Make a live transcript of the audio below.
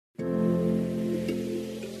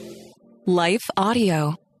Life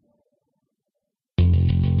Audio.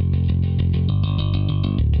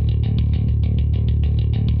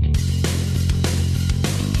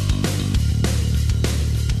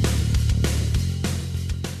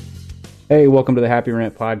 Hey, welcome to the Happy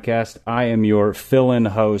Rant Podcast. I am your fill-in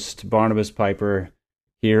host, Barnabas Piper,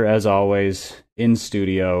 here as always in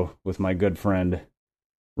studio with my good friend,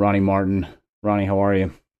 Ronnie Martin. Ronnie, how are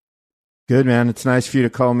you? Good, man. It's nice for you to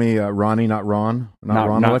call me Ronnie, not Ron. Not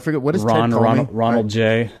Ronald. I forget. What does Ted call me? Ronald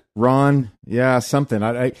J. Ron. Yeah, something.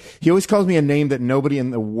 He always calls me a name that nobody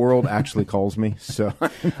in the world actually calls me. So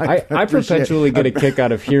I perpetually get a kick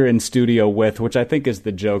out of here in studio with, which I think is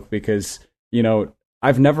the joke because, you know,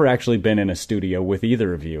 I've never actually been in a studio with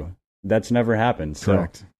either of you. That's never happened. So,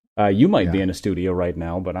 correct. You might be in a studio right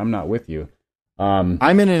now, but I'm not with you.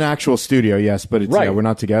 I'm in an actual studio, yes, but it's, right. We're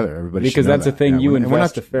not together. Everybody because that's the thing. You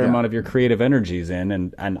invest a fair yeah. amount of your creative energies in,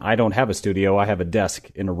 and I don't have a studio. I have a desk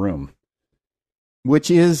in a room. Which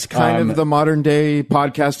is kind of the modern day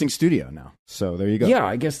podcasting studio now. So there you go. Yeah,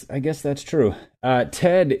 I guess that's true.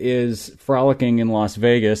 Ted is frolicking in Las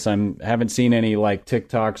Vegas. I haven't seen any like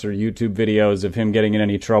TikToks or YouTube videos of him getting in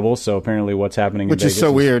any trouble. So apparently, what's happening in Vegas is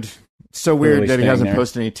so weird. So weird that he hasn't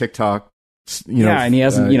posted any TikTok. And he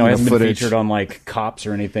hasn't, hasn't been featured on like Cops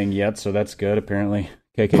or anything yet. So that's good. Apparently,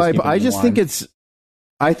 I think it's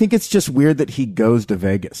just weird that he goes to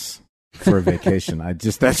Vegas for a vacation. That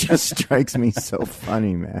just strikes me so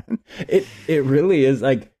funny, man. It really is.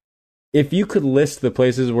 Like, if you could list the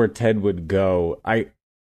places where Ted would go,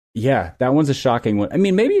 that one's a shocking one. I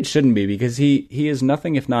mean, maybe it shouldn't be because he is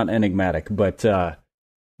nothing if not enigmatic, but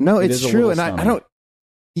no, it's true, and I don't.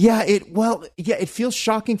 Yeah, it feels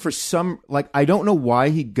shocking for some. Like, I don't know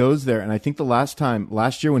why he goes there, and I think last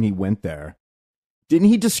year when he went there, didn't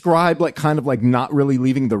he describe like kind of like not really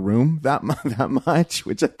leaving the room that much,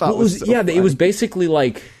 which I thought was so funny. It was basically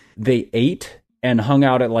like they ate and hung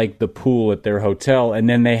out at like the pool at their hotel, and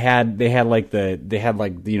then they had like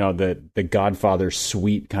the Godfather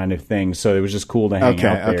suite kind of thing. So it was just cool to hang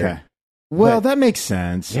out there. Okay. Well, that makes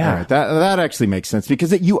sense. Yeah, right. That actually makes sense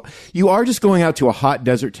because you are just going out to a hot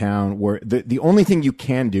desert town where the only thing you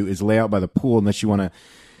can do is lay out by the pool unless you want to,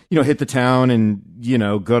 hit the town and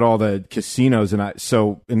go to all the casinos and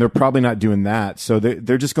they're probably not doing that. So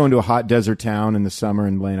they're just going to a hot desert town in the summer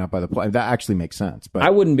and laying out by the pool. That actually makes sense. But I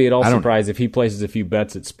wouldn't be at all surprised if he places a few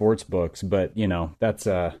bets at sports books. But that's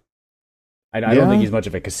I don't think he's much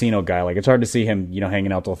of a casino guy. Like, it's hard to see him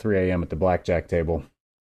hanging out till 3 a.m. at the blackjack table.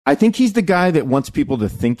 I think he's the guy that wants people to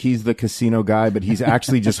think he's the casino guy, but he's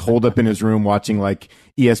actually just holed up in his room watching like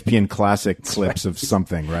ESPN classic clips of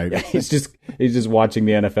something, right? Yeah, he's just watching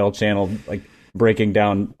the NFL channel, like breaking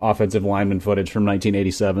down offensive lineman footage from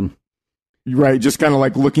 1987. Right, just kind of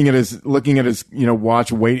like looking at his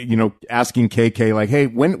watch, asking KK like, "Hey,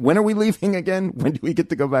 when are we leaving again? When do we get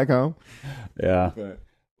to go back home?" Yeah.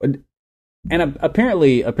 And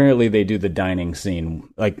apparently they do the dining scene,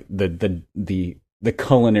 like the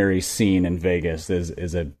culinary scene in Vegas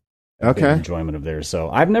is a big enjoyment of theirs.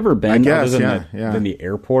 So I've never been other than the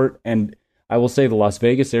airport. And I will say the Las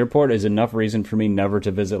Vegas airport is enough reason for me never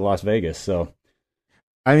to visit Las Vegas. So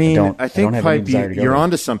I mean, I think you're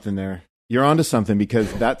onto something there. You're onto something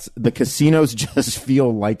because the casinos just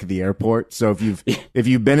feel like the airport. So if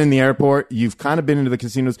you've been in the airport, you've kind of been into the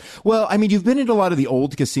casinos. Well, I mean, you've been into a lot of the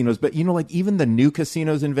old casinos, but like even the new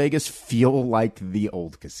casinos in Vegas feel like the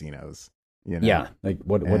old casinos. Yeah, like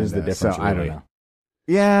what is the difference? So, I don't know.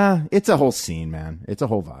 Yeah, it's a whole scene, man. It's a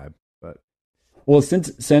whole vibe. But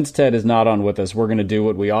since Ted is not on with us, we're gonna do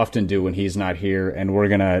what we often do when he's not here, and we're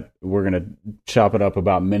gonna chop it up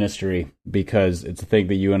about ministry because it's a thing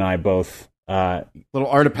that you and I both little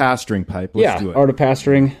art of pastoring pipe. Let's do it. Art of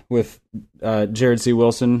pastoring with Jared C.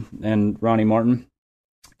 Wilson and Ronnie Martin,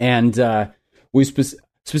 and we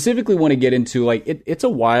specifically want to get into like it's a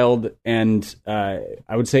wild and I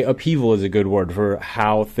would say upheaval is a good word for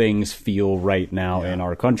how things feel right now in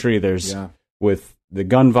our country. There's with the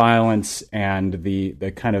gun violence and the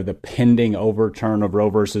kind of the pending overturn of Roe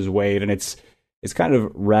versus Wade, and it's kind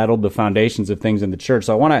of rattled the foundations of things in the church.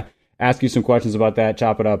 So I want to ask you some questions about that,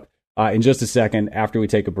 chop it up in just a second after we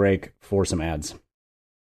take a break for some ads.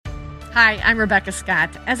 Hi, I'm Rebecca Scott.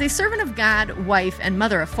 As a servant of God, wife, and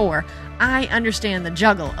mother of 4, I understand the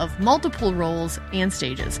juggle of multiple roles and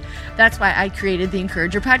stages. That's why I created the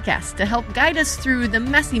Encourager podcast to help guide us through the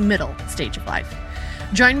messy middle stage of life.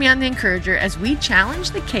 Join me on the Encourager as we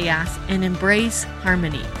challenge the chaos and embrace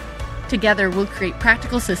harmony. Together, we'll create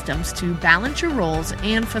practical systems to balance your roles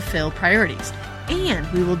and fulfill priorities.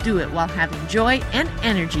 And we will do it while having joy and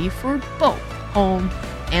energy for both home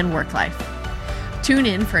and work life. Tune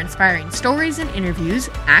in for inspiring stories and interviews,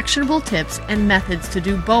 actionable tips, and methods to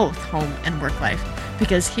do both home and work life.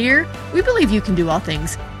 Because here, we believe you can do all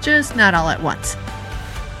things, just not all at once.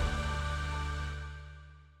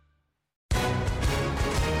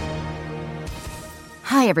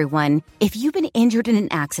 Hi, everyone. If you've been injured in an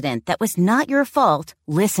accident that was not your fault,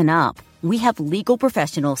 listen up. We have legal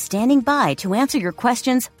professionals standing by to answer your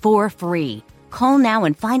questions for free. Call now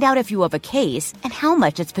and find out if you have a case and how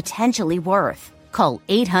much it's potentially worth. Call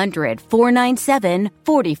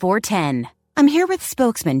 800-497-4410. I'm here with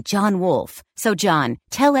spokesman John Wolf. So, John,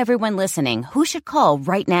 tell everyone listening who should call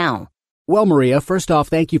right now. Well, Maria, first off,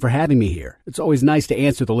 thank you for having me here. It's always nice to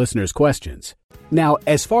answer the listeners' questions. Now,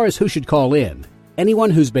 as far as who should call in, anyone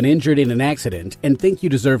who's been injured in an accident and think you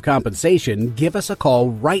deserve compensation, give us a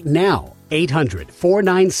call right now.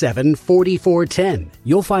 800-497-4410.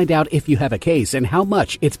 You'll find out if you have a case and how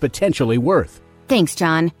much it's potentially worth. Thanks,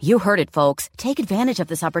 John. You heard it, folks. Take advantage of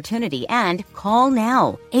this opportunity and call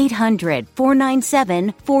now.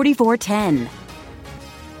 800-497-4410.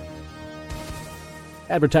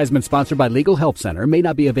 Advertisement sponsored by Legal Help Center. May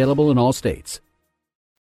not be available in all states.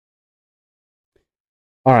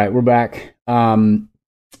 All right, we're back.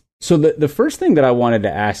 So the first thing that I wanted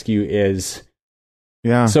to ask you is,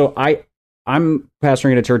 so I'm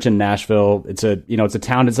pastoring at a church in Nashville. It's a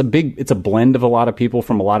town. It's a blend of a lot of people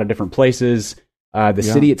from a lot of different places. The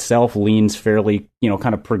city itself leans fairly,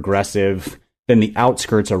 kind of progressive. Then the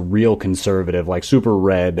outskirts are real conservative, like super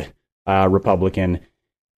red, Republican,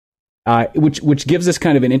 which gives us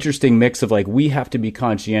kind of an interesting mix of like, we have to be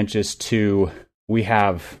conscientious to, we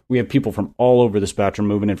have people from all over the spectrum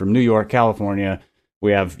moving in from New York, California.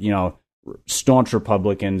 We have, staunch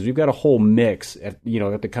Republicans. We've got a whole mix, at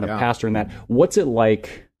the kind of pastor in that. What's it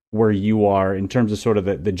like where you are in terms of sort of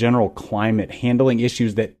the general climate, handling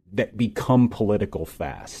issues that become political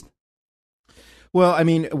fast? Well, I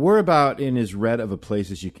mean, we're about in as red of a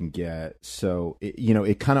place as you can get. So,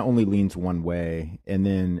 it kind of only leans one way. And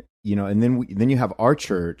then, then you have our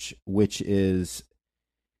church, which is,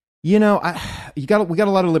 we got a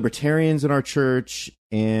lot of libertarians in our church,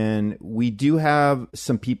 and we do have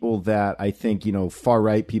some people that I think, far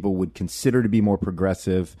right people would consider to be more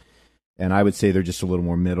progressive. And I would say they're just a little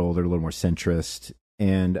more middle. They're a little more centrist.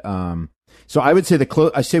 And so I would say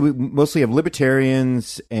we mostly have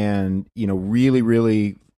libertarians and, really,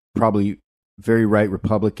 really probably very right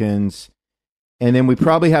Republicans. And then we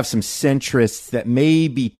probably have some centrists that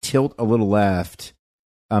maybe tilt a little left.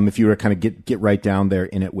 If you were to kind of get right down there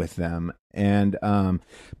in it with them. And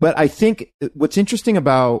but I think what's interesting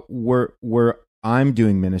about where I'm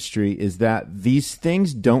doing ministry is that these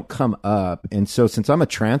things don't come up. And so since I'm a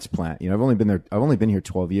transplant, I've only been here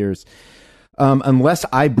 12 years. Unless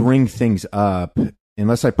I bring things up,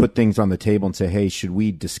 unless I put things on the table and say, hey, should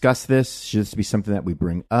we discuss this? Should this be something that we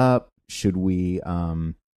bring up? Should we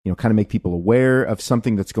kind of make people aware of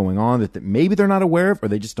something that's going on that maybe they're not aware of, or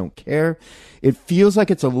they just don't care. It feels like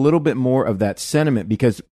it's a little bit more of that sentiment,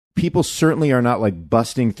 because people certainly are not like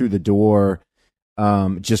busting through the door,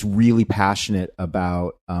 just really passionate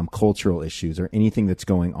about cultural issues or anything that's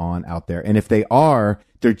going on out there. And if they are,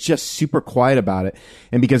 they're just super quiet about it.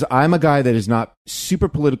 And because I'm a guy that is not super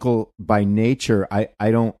political by nature,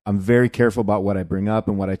 I'm very careful about what I bring up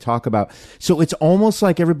and what I talk about. So it's almost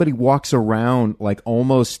like everybody walks around like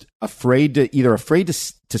almost afraid to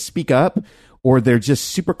speak up, or they're just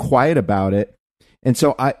super quiet about it. And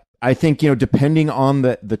so I think, depending on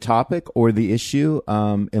the topic or the issue,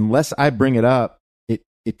 unless I bring it up,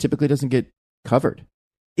 it typically doesn't get covered.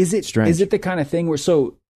 Is it strange? Is it the kind of thing where,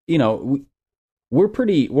 we're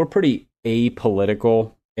pretty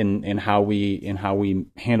apolitical in how we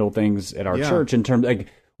handle things at our church, in terms like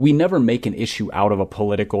we never make an issue out of a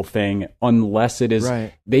political thing unless it is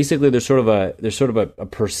basically there's sort of a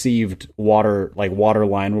perceived water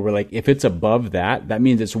line where we're like, if it's above that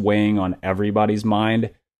means it's weighing on everybody's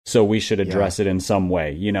mind, so we should address it in some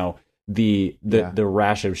way. The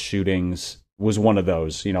rash of shootings was one of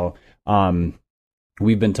those.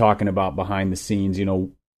 We've been talking about behind the scenes,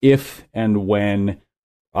 if and when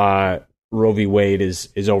Roe v. Wade is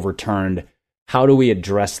overturned, how do we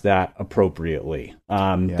address that appropriately?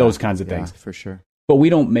 Those kinds of things. For sure. But we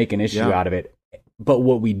don't make an issue out of it. But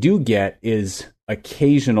what we do get is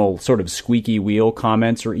occasional sort of squeaky wheel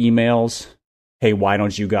comments or emails. Hey, why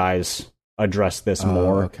don't you guys address this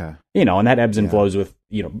more? Okay. And that ebbs and flows with,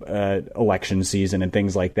 election season and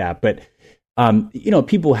things like that. But,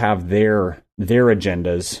 people have their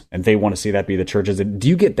agendas and they want to see that be the church's. Do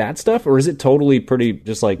you get that stuff, or is it totally pretty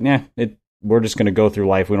just like, we're just going to go through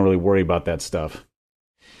life. We don't really worry about that stuff.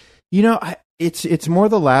 It's more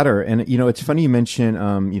the latter. And, it's funny you mention,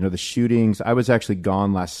 the shootings. I was actually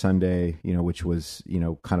gone last Sunday, which was,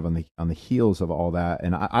 kind of on the heels of all that.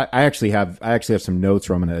 And I actually have some notes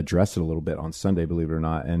where I'm going to address it a little bit on Sunday, believe it or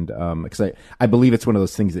not. And, because I believe it's one of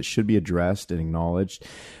those things that should be addressed and acknowledged.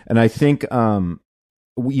 And I think,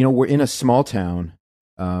 we're in a small town,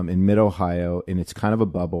 in mid Ohio, and it's kind of a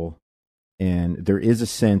bubble. And there is a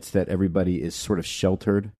sense that everybody is sort of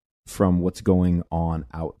sheltered from what's going on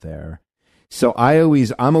out there. So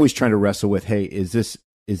I'm always trying to wrestle with, hey, is this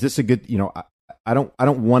a good, I don't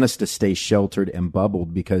want us to stay sheltered and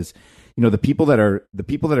bubbled, because, the people that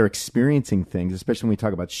are experiencing things, especially when we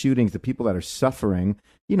talk about shootings, the people that are suffering,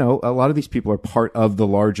 a lot of these people are part of the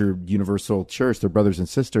larger universal church. They're brothers and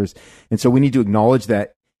sisters. And so we need to acknowledge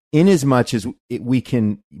that, in as much as we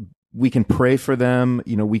can pray for them,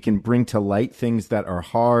 we can bring to light things that are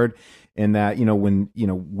hard. And that, when,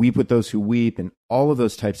 weep with those who weep, and all of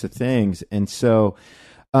those types of things. And so,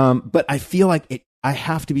 but I feel like I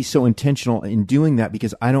have to be so intentional in doing that,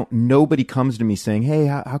 because nobody comes to me saying, hey,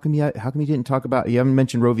 how come you didn't talk about, you haven't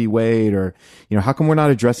mentioned Roe v. Wade, or, how come we're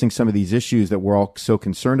not addressing some of these issues that we're all so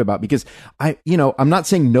concerned about? Because I'm not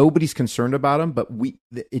saying nobody's concerned about them, but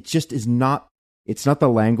it just is not. It's not the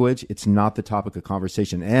language. It's not the topic of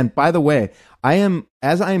conversation. And by the way,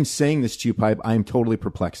 as I am saying this to you, Pipe, I am totally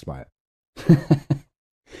perplexed by it.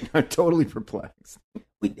 I'm totally perplexed.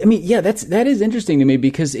 I mean, yeah, that is interesting to me,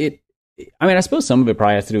 because I suppose some of it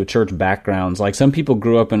probably has to do with church backgrounds. Like, some people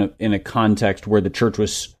grew up in a context where the church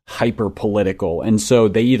was hyper political, and so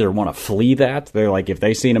they either want to flee that. They're like, if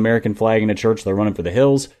they see an American flag in a church, they're running for the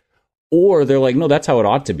hills. Or they're like, no, that's how it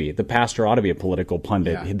ought to be. The pastor ought to be a political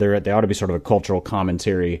pundit. Yeah. They ought to be sort of a cultural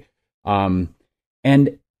commentary. And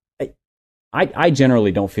I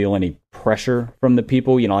generally don't feel any pressure from the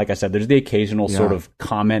people. Like I said, there's the occasional sort of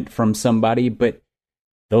comment from somebody, but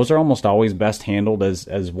those are almost always best handled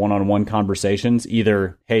as one-on-one conversations.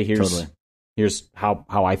 Either, hey, here's how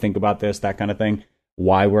I think about this, that kind of thing,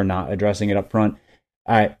 why we're not addressing it up front.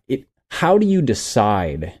 How do you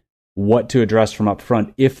decide what to address from up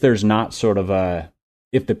front if there's not sort of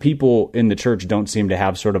if the people in the church don't seem to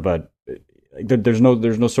have sort of there's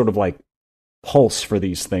no sort of like pulse for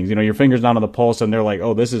these things? Your finger's not on the pulse, and they're like,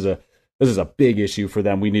 oh, this is a big issue for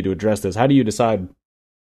them. We need to address this. How do you decide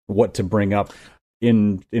what to bring up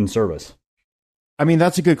in service? I mean,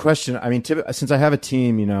 that's a good question. I mean, since I have a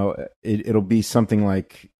team, it'll be something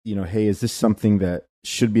like, hey, is this something that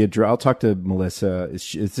should be addressed? I'll talk to Melissa.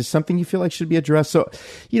 Is this something you feel like should be addressed? So,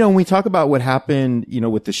 when we talk about what happened,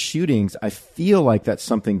 with the shootings, I feel like that's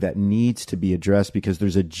something that needs to be addressed, because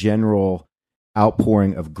there's a general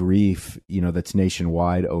outpouring of grief, that's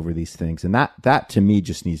nationwide over these things. And that to me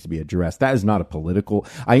just needs to be addressed. That is not a political,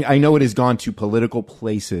 I know it has gone to political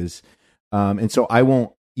places. And so I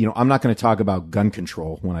won't, I'm not going to talk about gun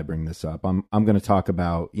control when I bring this up. I'm going to talk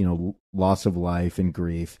about, loss of life and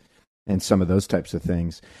grief and some of those types of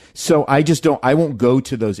things. So I won't go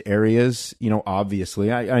to those areas,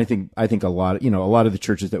 obviously. I think a lot of the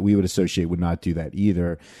churches that we would associate would not do that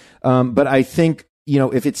either. But I think,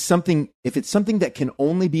 if it's something that can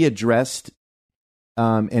only be addressed,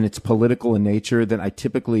 and it's political in nature, then I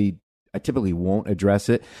typically won't address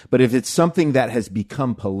it. But if it's something that has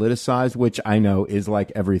become politicized, which I know is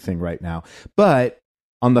like everything right now, but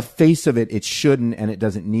on the face of it, it shouldn't, and it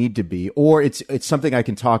doesn't need to be, or it's something I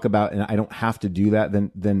can talk about and I don't have to do that,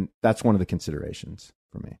 then that's one of the considerations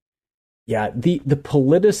for me. Yeah, the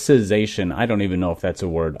politicization, I don't even know if that's a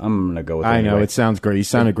word. I'm going to go with it. I know, it sounds great. You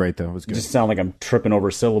sounded great, though. It was good. Just sound like I'm tripping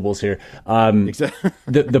over syllables here. Exactly.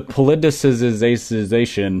 the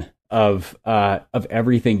politicization of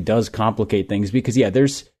everything does complicate things, because,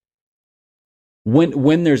 there's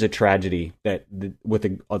when there's a tragedy with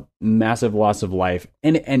a massive loss of life,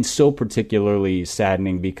 and so particularly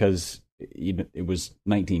saddening because it was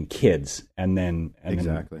 19 kids, and then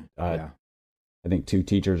exactly. I think 2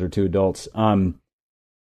 teachers or 2 adults.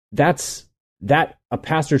 That's a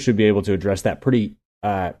pastor should be able to address that pretty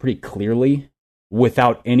clearly,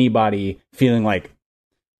 without anybody feeling like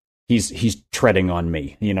he's treading on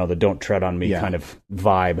me, the don't tread on me kind of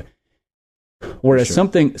vibe. Whereas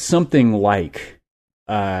something like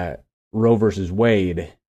Roe versus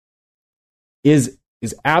Wade is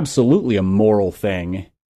absolutely a moral thing,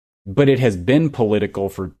 but it has been political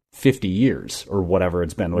for 50 years or whatever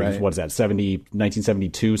it's been. Right. What is that,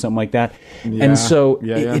 1972, something like that? Yeah. And so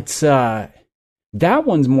it's that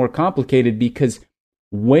one's more complicated, because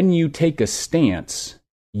when you take a stance,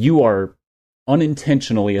 you are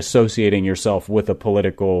unintentionally associating yourself with a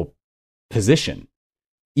political position,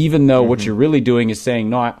 even though what you're really doing is saying,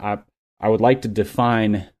 no, I would like to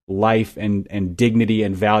define life and dignity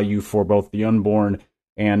and value for both the unborn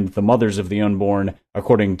and the mothers of the unborn,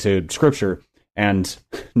 according to Scripture, and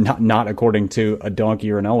not according to a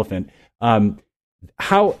donkey or an elephant. As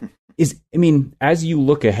you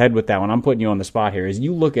look ahead with that one, I'm putting you on the spot here, as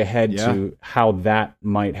you look ahead to how that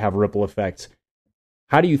might have ripple effects,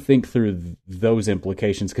 how do you think through those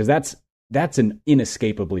implications? Because that's an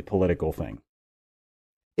inescapably political thing.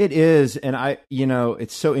 It is, and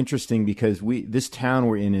it's so interesting because this town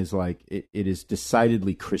we're in is like it is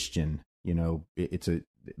decidedly Christian.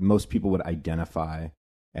 Most people would identify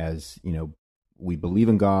as, we believe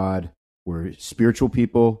in God, we're spiritual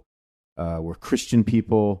people, we're Christian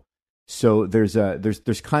people. So there's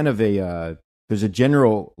kind of there's a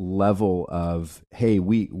general level of, hey,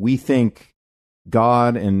 we think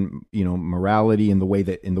God and morality in the way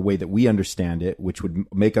that we understand it, which would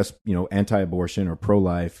make us anti-abortion or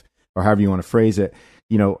pro-life or however you want to phrase it.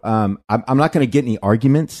 I'm not going to get any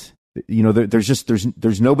arguments.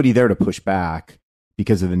 There's nobody there to push back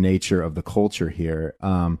because of the nature of the culture here.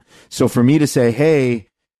 So for me to say, hey,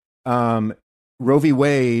 Roe v.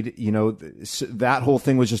 Wade, that whole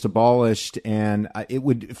thing was just abolished, and it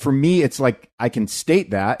would, for me, it's like I can state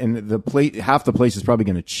that, and half the place is probably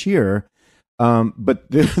going to cheer. But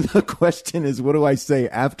the question is, what do I say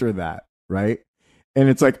after that, right? And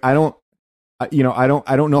it's like I don't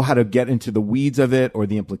know how to get into the weeds of it or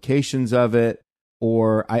the implications of it,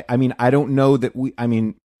 or I don't know that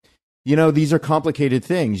these are complicated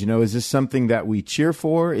things. Is this something that we cheer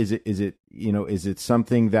for? Is it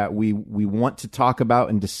something that we want to talk about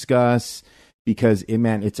and discuss because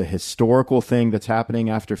it's a historical thing that's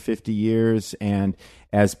happening after 50 years, and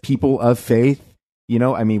as people of faith,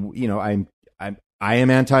 I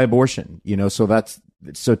am anti-abortion,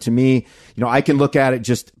 so to me, I can look at it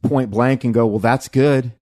just point blank and go, well, that's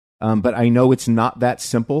good. But I know it's not that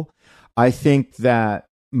simple. I think that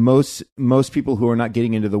most people who are not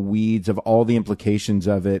getting into the weeds of all the implications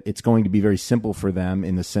of it, it's going to be very simple for them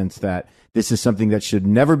in the sense that this is something that should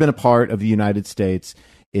never been a part of the United States.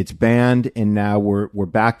 It's banned, and now we're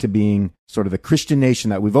back to being sort of the Christian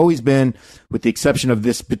nation that we've always been, with the exception of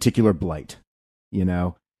this particular blight,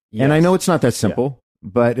 Yes. And I know it's not that simple,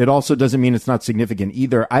 but it also doesn't mean it's not significant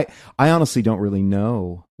either. I honestly don't really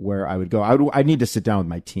know where I would go. I need to sit down with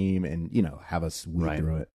my team and, have us weed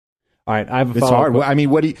through it. All right. I have a follow-up. It's hard. I mean,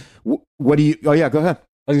 what do you, oh yeah, go ahead.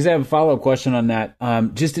 I was going to say I have a follow-up question on that.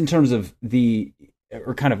 Just in terms of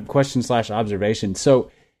or kind of question / observation.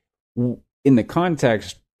 So in the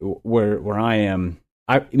context where I am,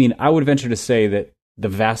 I would venture to say that the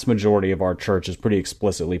vast majority of our church is pretty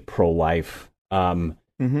explicitly pro-life.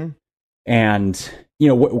 Mm-hmm. And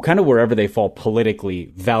kind of wherever they fall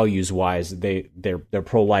politically, values-wise, they're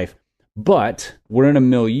pro-life. But we're in a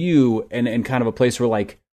milieu and kind of a place where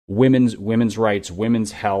like women's rights,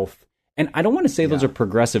 women's health, and I don't want to say those are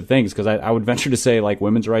progressive things, because I would venture to say like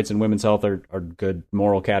women's rights and women's health are good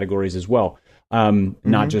moral categories as well,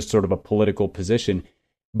 not just sort of a political position.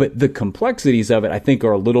 But the complexities of it, I think,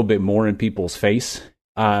 are a little bit more in people's face.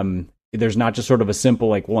 There's not just sort of a simple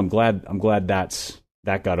like, well, I'm glad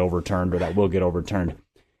that got overturned or that will get overturned.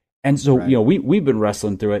 And so, we've been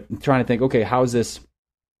wrestling through it and trying to think, okay, how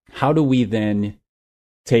do we then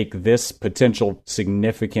take this potential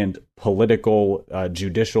significant political,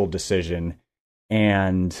 judicial decision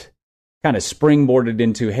and kind of springboard it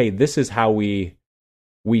into, hey, this is how we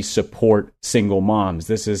support single moms.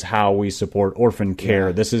 This is how we support orphan care.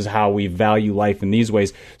 Yeah. This is how we value life in these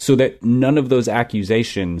ways, so that none of those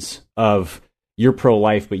accusations of you're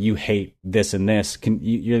pro-life, but you hate this and this.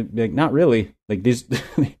 You're like, not really. Like this.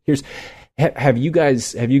 Have you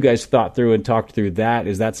guys thought through and talked through that?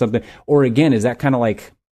 Is that something, or again, is that kind of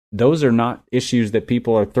like those are not issues that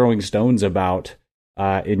people are throwing stones about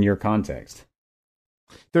in your context?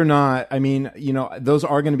 They're not. I mean, those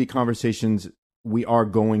are going to be conversations we are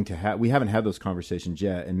going to have. We haven't had those conversations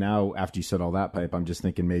yet, and now after you said all that, Pipe, I'm just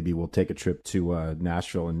thinking maybe we'll take a trip to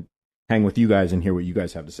Nashville and hang with you guys and hear what you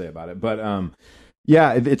guys have to say about it. But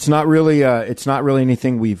it's not really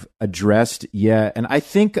anything we've addressed yet. And I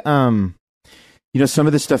think some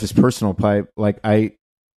of this stuff is personal, Pipe. Like I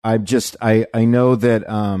know that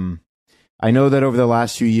over the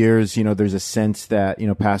last few years, there's a sense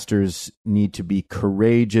that pastors need to be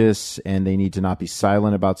courageous and they need to not be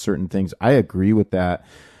silent about certain things. I agree with that.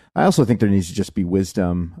 I also think there needs to just be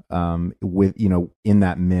wisdom with in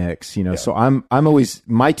that mix. So I'm always,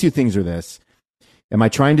 my two things are this: am I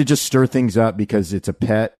trying to just stir things up because it's a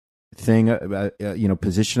pet thing,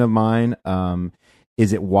 position of mine?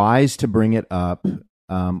 Is it wise to bring it up?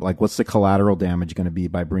 Like, what's the collateral damage going to be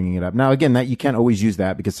by bringing it up? Now, again, that you can't always use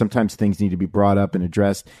that because sometimes things need to be brought up and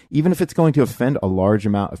addressed, even if it's going to offend a large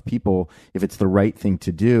amount of people, if it's the right thing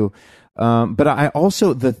to do. But I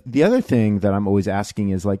also, the other thing that I'm always asking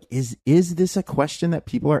is like, is this a question that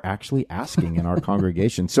people are actually asking in our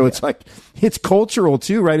congregation? So it's like, it's cultural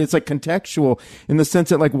too, right? It's like contextual in the sense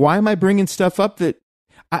that like, why am I bringing stuff up that,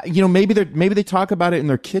 maybe they talk about it in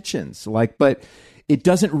their kitchens, like, but it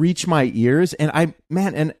doesn't reach my ears. And I'm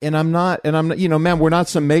not, we're not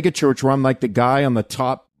some mega church where I'm like the guy on the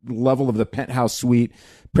top level of the penthouse suite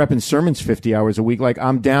prepping sermons 50 hours a week. Like,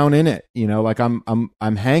 I'm down in it, like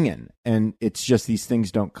I'm hanging, and it's just these things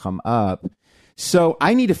don't come up. So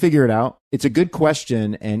I need to figure it out. It's a good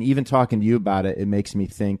question. And even talking to you about it, it makes me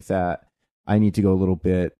think that I need to go a little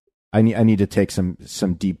bit. I need to take some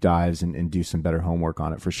deep dives and do some better homework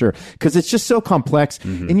on it for sure. Cause it's just so complex.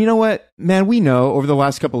 Mm-hmm. And you know what, man, we know over the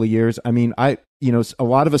last couple of years, I mean, a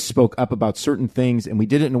lot of us spoke up about certain things and we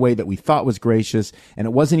did it in a way that we thought was gracious. And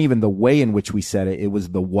it wasn't even the way in which we said it. It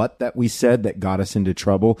was the what that we said that got us into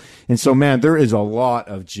trouble. And so, man, there is a lot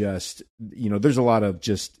of just, there's a lot of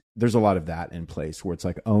that in place where it's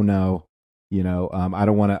like, oh no, I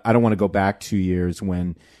don't want to go back 2 years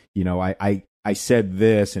when, I said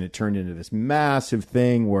this and it turned into this massive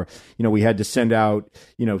thing where, we had to send out,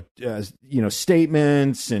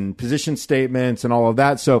 statements and position statements and all of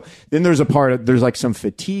that. So then there's like some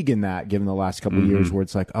fatigue in that given the last couple of years where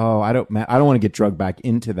it's like, oh, I don't want to get drugged back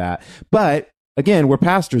into that. But again, we're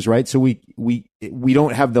pastors, right? So we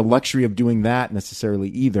don't have the luxury of doing that necessarily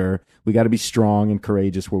either. We got to be strong and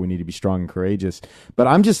courageous where we need to be strong and courageous. But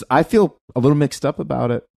I feel a little mixed up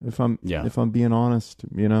about it if I'm being honest,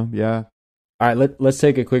 yeah. All right, let's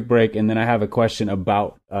take a quick break, and then I have a question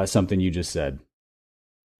about something you just said.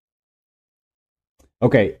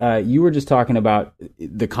 Okay, you were just talking about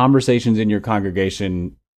the conversations in your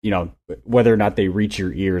congregation, whether or not they reach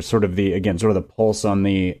your ears, sort of the pulse on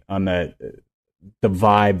the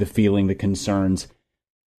vibe, the feeling, the concerns.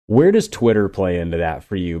 Where does Twitter play into that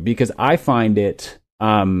for you? Because I find it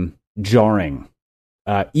jarring,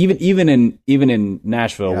 even in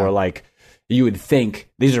Nashville, where like you would think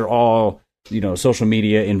these are all social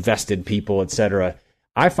media invested people, etc.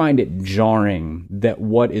 I find it jarring that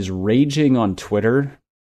what is raging on Twitter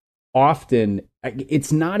often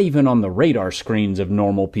it's not even on the radar screens of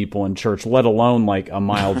normal people in church, let alone like a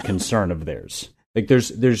mild concern of theirs. Like there's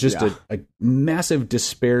just a massive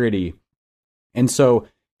disparity. And so,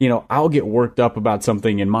 I'll get worked up about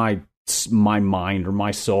something in my mind or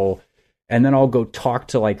my soul, and then I'll go talk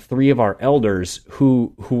to like 3 of our elders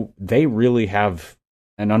who they really have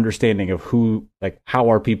an understanding of how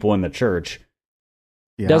are people in the church.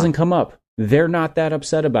 Doesn't come up. They're not that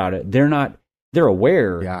upset about it. They're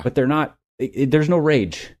aware, but they're not, there's no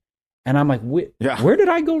rage. And I'm like, where did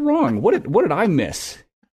I go wrong? What did I miss?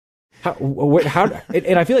 How,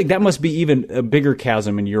 and I feel like that must be even a bigger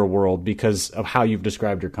chasm in your world because of how you've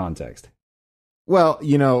described your context. Well,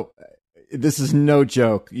 this is no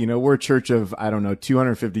joke. We're a church of,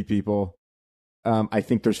 250 people. I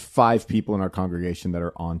think there's 5 people in our congregation that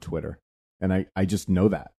are on Twitter. And I just know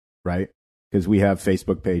that, right? Because we have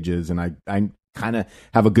Facebook pages and I kind of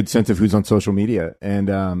have a good sense of who's on social media.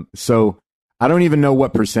 And so I don't even know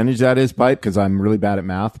what percentage that is, Pipe, because I'm really bad at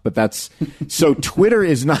math. But that's so Twitter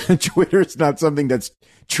is not something that's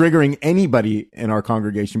triggering anybody in our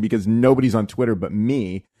congregation because nobody's on Twitter but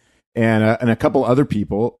me and a couple other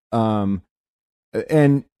people. And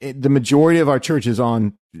the majority of our church is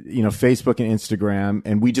on, Facebook and Instagram,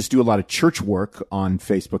 and we just do a lot of church work on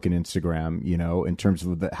Facebook and Instagram, in terms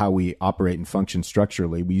of how we operate and function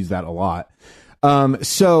structurally. We use that a lot.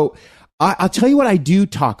 So I'll tell you what I do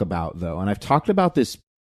talk about, though, and I've talked about this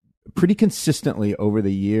pretty consistently over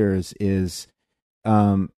the years is,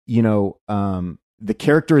 the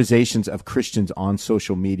characterizations of Christians on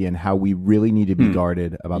social media and how we really need to be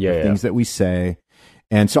guarded about the things that we say.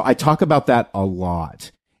 And so I talk about that a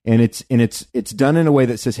lot, and it's done in a way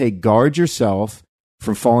that says, hey, guard yourself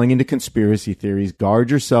from falling into conspiracy theories, guard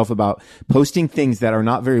yourself about posting things that are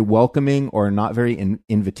not very welcoming or not very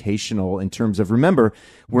invitational in terms of, remember,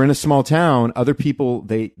 we're in a small town. Other people,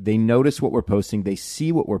 they notice what we're posting. They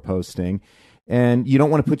see what we're posting. And you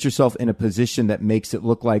don't want to put yourself in a position that makes it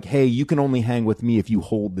look like, hey, you can only hang with me if you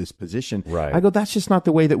hold this position. Right. I go, that's just not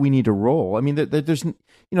the way that we need to roll. I mean,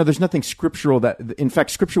 there's nothing scriptural that, in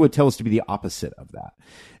fact, Scripture would tell us to be the opposite of that.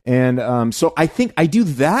 And so I think I do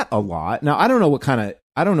that a lot. Now, I don't know what kind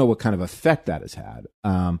of effect that has had.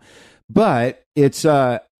 But it's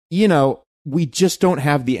we just don't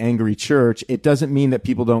have the angry church. It doesn't mean that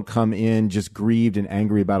people don't come in just grieved and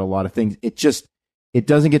angry about a lot of things. it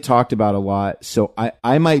doesn't get talked about a lot. So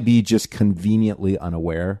I might be just conveniently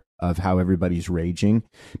unaware of how everybody's raging,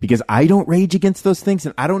 because I don't rage against those things.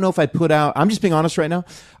 And I don't know if I put out, I'm just being honest right now,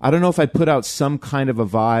 I don't know if I put out some kind of a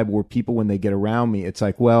vibe where people, when they get around me, it's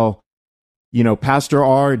like, well, you know, Pastor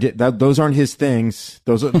R, those aren't his things.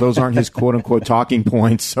 Those aren't his quote unquote talking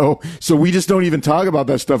points. So we just don't even talk about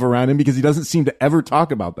that stuff around him, because he doesn't seem to ever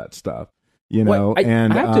talk about that stuff, you know? Well, I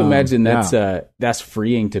have to imagine that's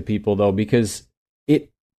freeing to people, though, because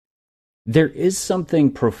there is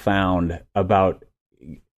something profound about,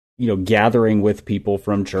 you know, gathering with people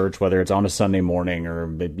from church, whether it's on a Sunday morning or,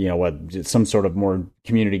 you know, some sort of more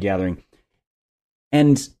community gathering,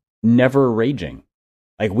 and never raging.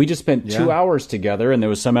 Like, we just spent 2 hours together, and there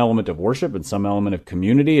was some element of worship and some element of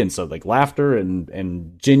community, and so like laughter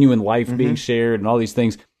and genuine life being shared and all these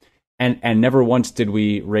things. And never once did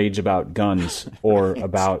we rage about guns or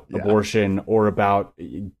about abortion or about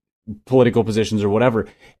political positions or whatever.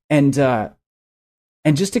 And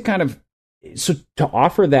just to kind of, so to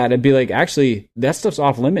offer that and be like, actually, that stuff's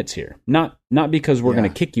off limits here. Not because we're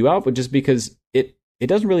going to kick you out, but just because it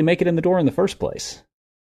doesn't really make it in the door in the first place.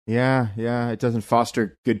 Yeah. It doesn't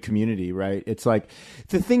foster good community, right? It's like,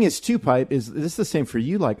 the thing is too, Pipe, is this is the same for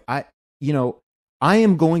you? Like, I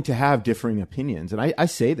am going to have differing opinions. And I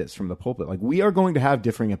say this from the pulpit, like, we are going to have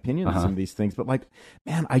differing opinions on some of these things, but like,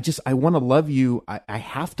 man, I want to love you. I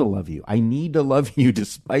have to love you. I need to love you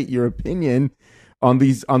despite your opinion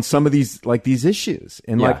on some of these, like, these issues.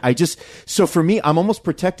 And so for me, I'm almost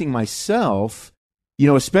protecting myself, you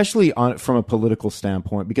know, especially from a political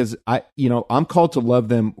standpoint, because I'm called to love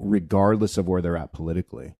them regardless of where they're at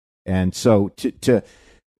politically. And so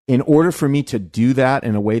in order for me to do that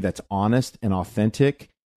in a way that's honest and authentic,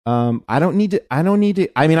 I don't need to,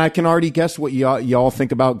 I mean, I can already guess what y'all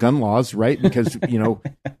think about gun laws, right? Because, you know,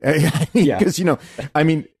 I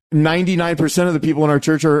mean, 99% of the people in our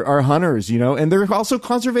church are hunters, you know, and they're also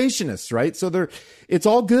conservationists, right? So it's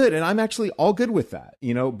all good. And I'm actually all good with that,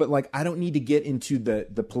 you know, but like, I don't need to get into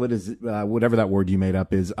the whatever that word you made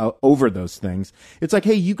up is, over those things. It's like,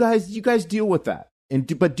 hey, you guys deal with that,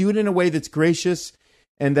 but do it in a way that's gracious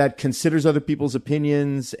and that considers other people's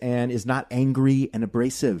opinions and is not angry and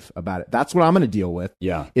abrasive about it. That's what I'm going to deal with.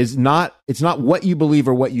 Yeah. It's not what you believe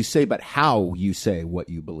or what you say, but how you say what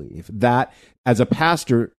you believe. That, as a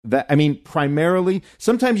pastor, primarily,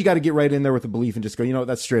 sometimes you got to get right in there with a belief and just go, you know,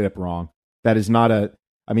 that's straight up wrong. That is not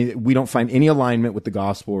we don't find any alignment with the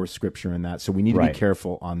gospel or scripture in that. So we need to be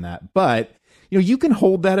careful on that. But, you know, you can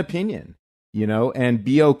hold that opinion, you know, and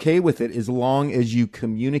be okay with it as long as you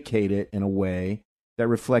communicate it in a way that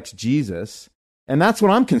reflects Jesus. And that's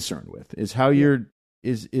what I'm concerned with, is how you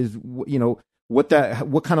know, what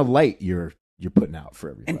kind of light you're putting out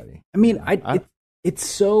for everybody. And, I mean, it's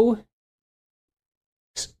so,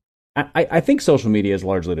 I think social media is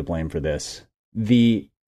largely to blame for this. The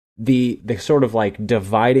sort of like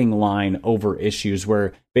dividing line over issues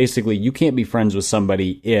where basically you can't be friends with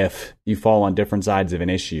somebody if you fall on different sides of an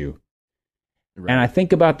issue. Right. And I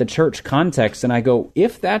think about the church context and I go,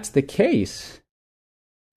 if that's the case,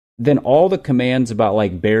 then all the commands about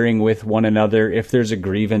like bearing with one another, if there's a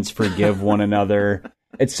grievance, forgive one another,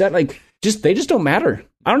 it's like, they just don't matter.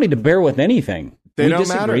 I don't need to bear with anything. They don't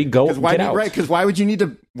matter. Go get out. Right? Because why would you need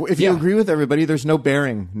to? If you agree with everybody, there's no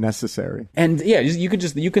bearing necessary. And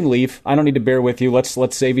you can leave. I don't need to bear with you.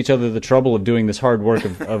 Let's save each other the trouble of doing this hard work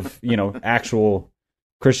of you know, actual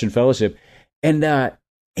Christian fellowship. And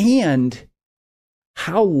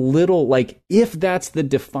how little, like, if that's the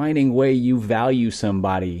defining way you value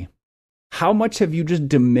somebody, how much have you just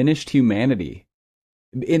diminished humanity?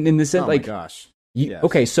 In the sense, like, my gosh. Yes.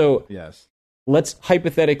 Okay, so yes. Let's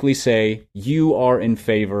hypothetically say you are in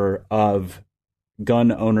favor of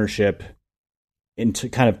gun ownership into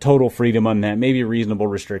kind of total freedom on that, maybe reasonable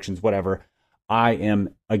restrictions, whatever. I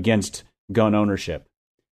am against gun ownership.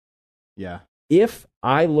 Yeah. If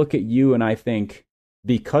I look at you and I think,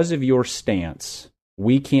 because of your stance,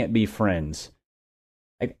 we can't be friends,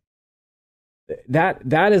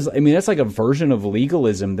 that is, I mean, that's like a version of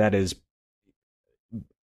legalism that is,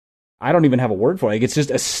 I don't even have a word for it. Like, it's just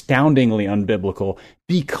astoundingly unbiblical,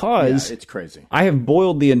 because it's crazy. I have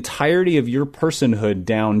boiled the entirety of your personhood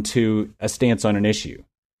down to a stance on an issue,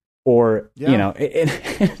 or you know,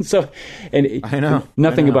 I know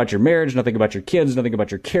nothing about your marriage, nothing about your kids, nothing about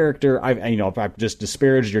your character. I've just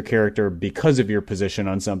disparaged your character because of your position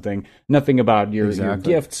on something. Nothing about your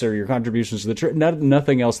gifts or your contributions to the church.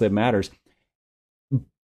 Nothing else that matters.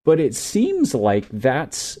 But it seems like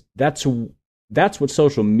that's what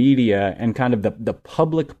social media and kind of the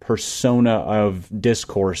public persona of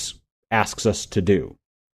discourse asks us to do.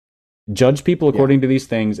 Judge people according to these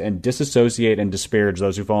things and disassociate and disparage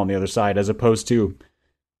those who fall on the other side, as opposed to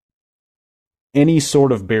any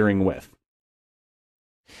sort of bearing with.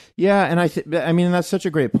 Yeah, and I mean that's such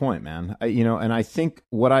a great point, man. And I think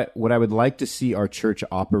what I would like to see our church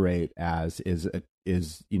operate as is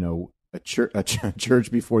a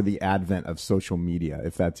church before the advent of social media,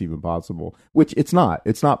 if that's even possible. Which it's not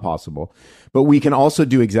possible. But we can also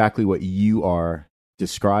do exactly what you are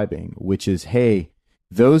describing, which is, hey,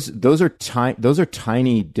 those are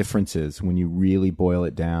tiny differences when you really boil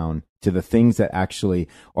it down to the things that actually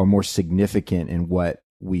are more significant in what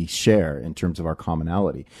we share in terms of our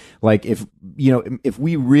commonality. Like if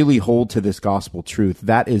we really hold to this gospel truth,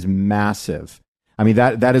 that is massive. I mean,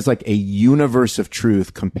 that is like a universe of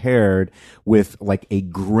truth compared with like a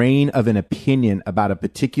grain of an opinion about a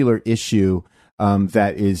particular issue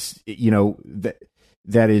that is,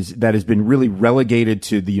 that has been really relegated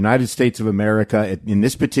to the United States of America in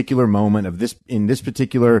this particular moment in this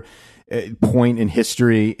particular point in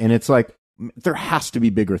history. And it's like, there has to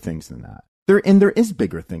be bigger things than that. There is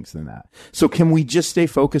bigger things than that. So can we just stay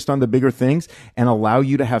focused on the bigger things and allow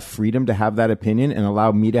you to have freedom to have that opinion and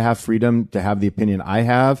allow me to have freedom to have the opinion I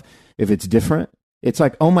have if it's different? It's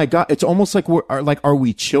like, oh my God, it's almost like are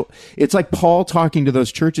we it's like Paul talking to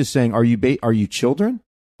those churches saying, are you children?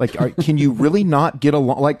 Like, can you really not get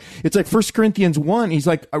along? Like, it's like 1 Corinthians 1. He's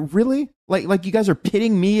like, really? Like you guys are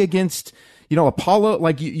pitting me against, Apollo?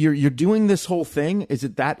 Like you're doing this whole thing? Is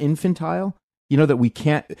it that infantile? That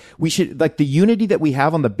we should, like the unity that we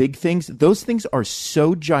have on the big things, those things are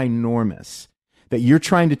so ginormous that you're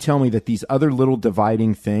trying to tell me that these other little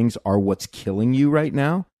dividing things are what's killing you right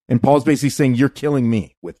now. And Paul's basically saying, you're killing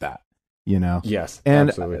me with that, Yes. And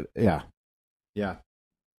absolutely. Yeah.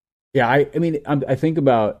 I mean, I think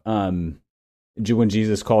about when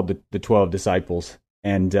Jesus called the 12 disciples,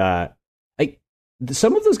 and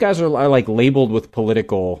some of those guys are like labeled with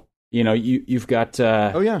political, you've got,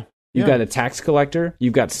 You've got a tax collector.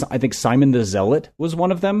 You've got, I think, Simon the Zealot was one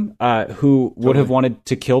of them, who would have wanted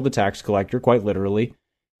to kill the tax collector, quite literally.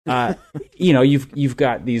 You've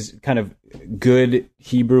got these kind of good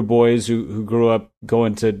Hebrew boys who grew up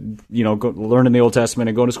going to, learning the Old Testament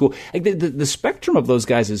and going to school. Like the spectrum of those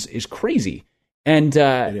guys is crazy. And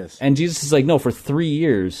it is. And Jesus is like, no, for 3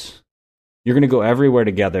 years, you're going to go everywhere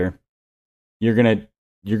together. You're going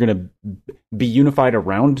to be unified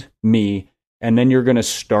around me. And then you're going to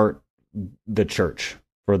start the church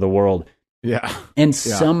for the world. Yeah. And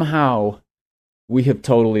somehow we have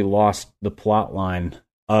totally lost the plot line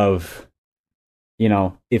of,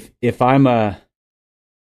 if I'm a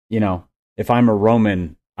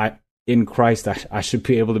Roman, in Christ, I should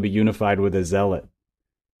be able to be unified with a zealot.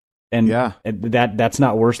 And that's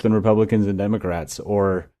not worse than Republicans and Democrats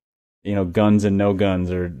or, guns and no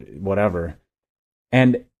guns or whatever.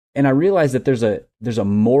 And I realize that there's a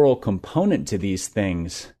moral component to these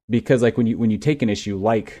things, because like when you take an issue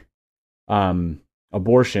like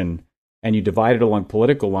abortion and you divide it along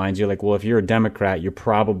political lines, you're like, well, if you're a Democrat, you're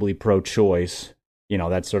probably pro-choice.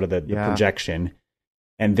 That's sort of the projection.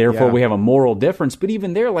 And therefore we have a moral difference. But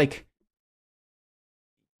even there, like,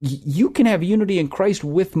 you can have unity in Christ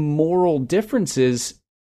with moral differences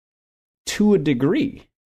to a degree.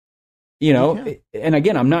 And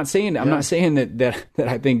again, I'm not saying that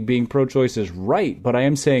I think being pro-choice is right, but I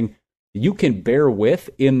am saying you can bear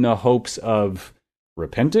with in the hopes of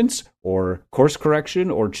repentance or course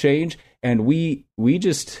correction or change. And we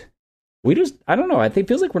just I don't know. I think it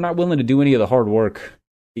feels like we're not willing to do any of the hard work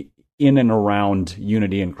in and around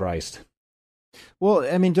unity in Christ. Well,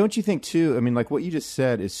 I mean, don't you think too? I mean, like what you just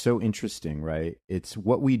said is so interesting, right? It's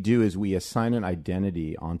what we do is we assign an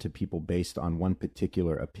identity onto people based on one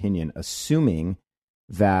particular opinion, assuming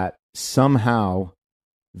that somehow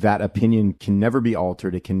that opinion can never be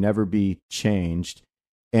altered, it can never be changed.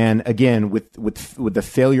 And again, with the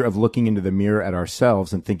failure of looking into the mirror at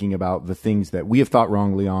ourselves and thinking about the things that we have thought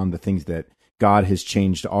wrongly on, the things that God has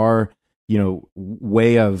changed our,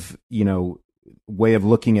 way of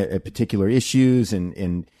looking at particular issues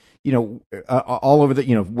and all over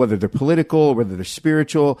the, whether they're political, whether they're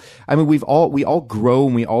spiritual. I mean, we all grow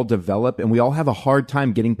and we all develop, and we all have a hard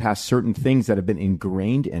time getting past certain things that have been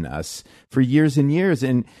ingrained in us for years and years.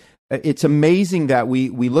 And it's amazing that we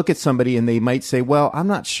look at somebody and they might say, well, I'm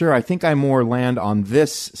not sure. I think I more land on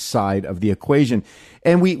this side of the equation.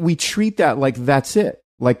 And we treat that like that's it.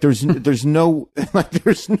 Like there's no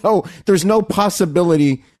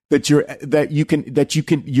possibility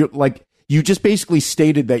you just basically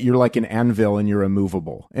stated that you're like an anvil and you're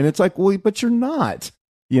immovable. And it's like, well, but you're not.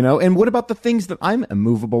 And what about the things that I'm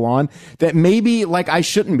immovable on that maybe like I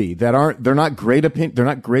shouldn't be, they're not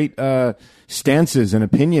great stances and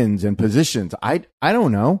opinions and positions. I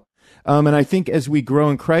don't know. And I think as we grow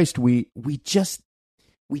in Christ, we just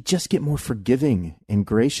get more forgiving and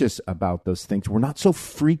gracious about those things. We're not so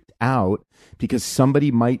freaked out because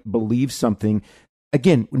somebody might believe something,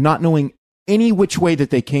 again, not knowing any which way that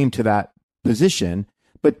they came to that position,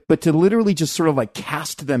 but to literally just sort of like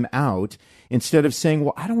cast them out instead of saying,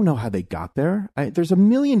 well, I don't know how they got there. There's a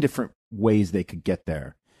million different ways they could get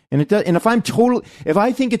there. And it does. And if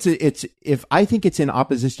I think it's in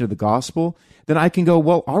opposition to the gospel, then I can go,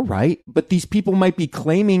 well, all right, but these people might be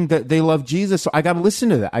claiming that they love Jesus, so I got to listen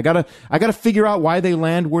to that. I got to figure out why they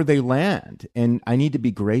land where they land, and I need to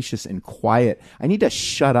be gracious and quiet. I need to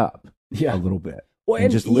shut up a little bit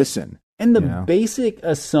and just listen. And the basic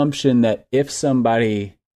assumption that if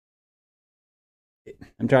somebody,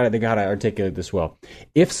 I'm trying to think how to articulate this well,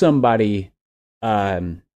 if somebody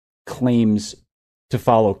claims to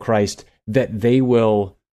follow Christ, that they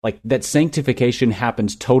will, like, that sanctification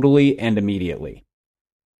happens totally and immediately.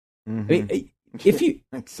 Mm-hmm. I mean,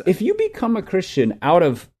 if you become a Christian out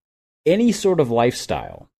of any sort of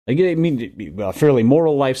lifestyle, like, I mean, a fairly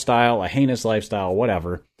moral lifestyle, a heinous lifestyle,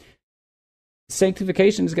 whatever,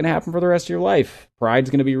 sanctification is going to happen for the rest of your life. Pride's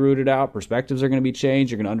going to be rooted out. Perspectives are going to be changed.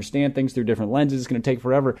 You're going to understand things through different lenses. It's going to take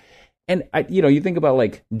forever. And you think about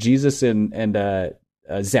like Jesus and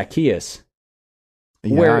Zacchaeus,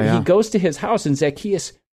 where he goes to his house, and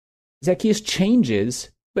Zacchaeus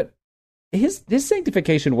changes, but his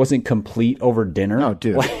sanctification wasn't complete over dinner. No,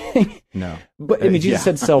 dude. No. But I mean, Jesus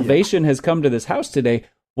said salvation has come to this house today.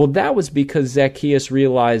 Well, that was because Zacchaeus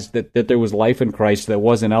realized that there was life in Christ that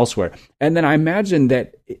wasn't elsewhere. And then I imagine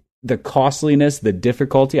that the costliness, the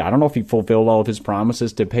difficulty, I don't know if he fulfilled all of his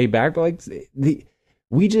promises to pay back, but like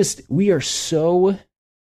we are so,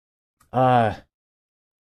 I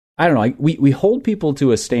don't know, we hold people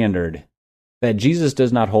to a standard that Jesus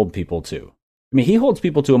does not hold people to. I mean, he holds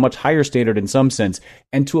people to a much higher standard in some sense,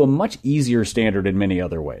 and to a much easier standard in many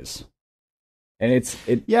other ways. And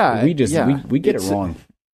we get it wrong.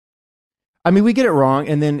 I mean, we get it wrong,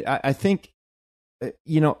 and then I think,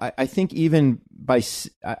 I think even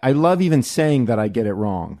I love even saying that I get it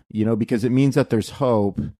wrong, because it means that there's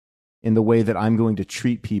hope in the way that I'm going to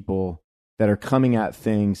treat people that are coming at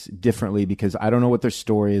things differently, because I don't know what their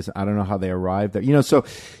story is. I don't know how they arrived there. So,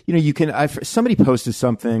 you can, somebody posted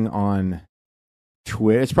something on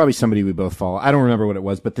Twitter. It's probably somebody we both follow. I don't remember what it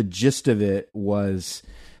was, but the gist of it was,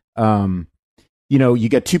 you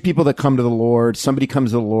get two people that come to the Lord. Somebody comes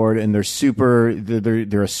to the Lord and they're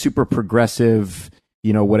a super progressive,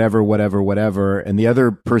 whatever. And the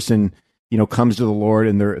other person, comes to the Lord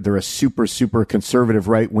and they're a super, super conservative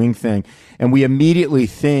right wing thing. And we immediately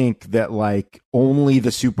think that like only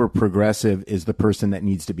the super progressive is the person that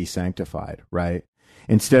needs to be sanctified, right?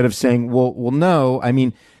 Instead of saying, well, no, I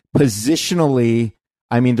mean, positionally,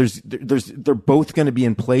 I mean, they're both going to be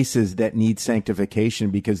in places that need sanctification,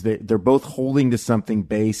 because they're both holding to something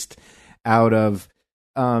based out of,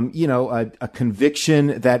 a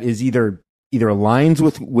conviction that is either aligns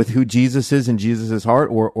with who Jesus is and Jesus' heart,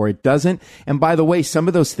 or it doesn't. And by the way, some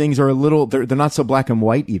of those things are they're not so black and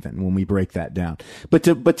white even when we break that down. But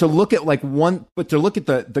to look at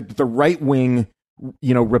the right wing,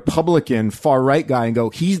 Republican far right guy and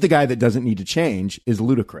go, he's the guy that doesn't need to change, is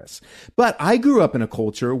ludicrous. But I grew up in a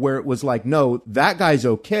culture where it was like, no, that guy's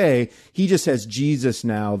okay. He just has Jesus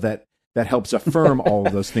now that helps affirm all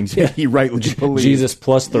of those things that he rightly believes. Jesus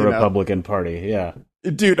plus the Republican Party. Yeah.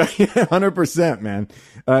 Dude, 100%, man.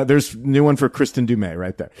 There's new one for Kristen Dumais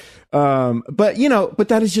right there. But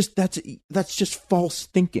that is just, that's just false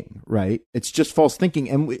thinking, right? It's just false thinking.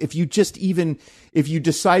 And if you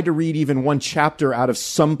decide to read even one chapter out of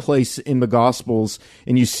some place in the Gospels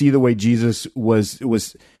and you see the way Jesus was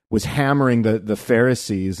hammering the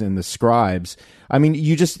Pharisees and the scribes, I mean,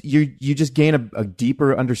 you just gain a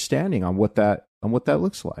deeper understanding on what that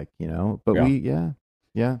looks like, But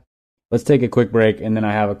yeah. Let's take a quick break, and then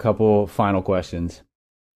I have a couple final questions.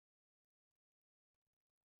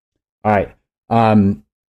 All right.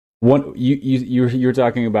 You're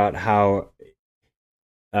talking about how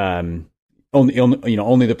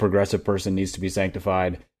only the progressive person needs to be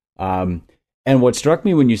sanctified. And what struck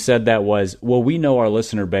me when you said that was, well, we know our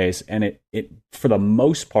listener base, and it for the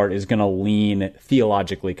most part is going to lean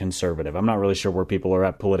theologically conservative. I'm not really sure where people are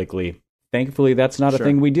at politically. Thankfully, that's not a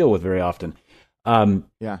thing we deal with very often.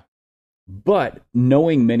 Yeah. But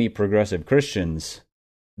knowing many progressive Christians,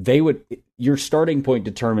 your starting point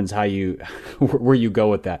determines where you go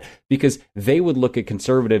with that, because they would look at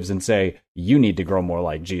conservatives and say, you need to grow more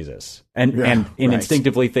like Jesus, and right.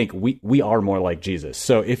 Instinctively think we are more like Jesus.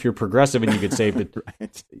 So if you're progressive and you get saved,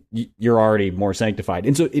 right. You're already more sanctified.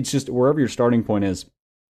 And so it's just wherever your starting point is,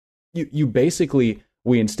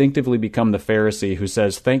 we instinctively become the Pharisee who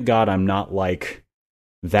says, thank God I'm not like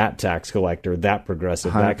that tax collector, that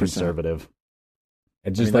progressive, 100%. That conservative.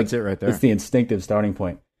 It's just that's it right there. It's the instinctive starting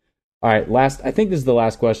point. All right, I think this is the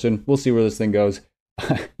last question. We'll see where this thing goes.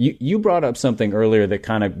 You brought up something earlier that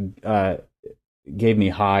kind of gave me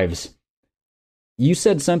hives. You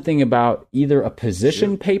said something about either a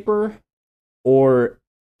position paper or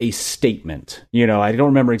a statement. I don't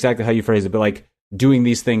remember exactly how you phrased it, but like doing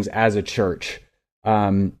these things as a church.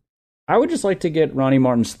 I would just like to get Ronnie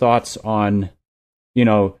Martin's thoughts on,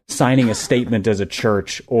 signing a statement as a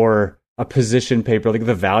church or a position paper, like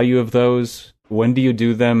the value of those. When do you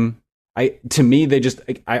do them? To me,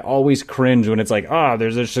 I always cringe when it's like,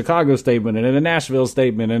 there's a Chicago statement and a Nashville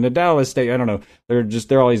statement and a Dallas statement. I don't know.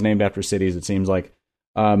 They're always named after cities, it seems like.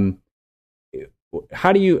 How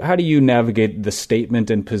do you navigate the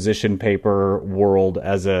statement and position paper world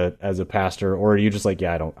as a pastor, or are you just like,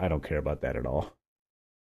 I don't care about that at all?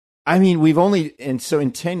 I mean, in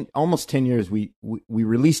almost 10 years, we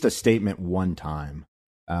released a statement one time,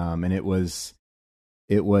 and it was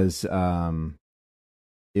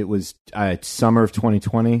summer of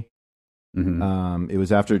 2020. Mm-hmm. It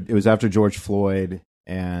was after George Floyd,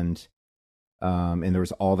 and there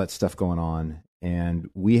was all that stuff going on,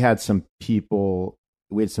 and we had some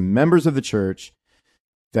members of the church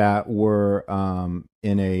that were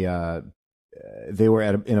in a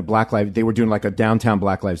Black Lives. They were doing like a downtown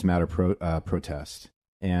Black Lives Matter protest,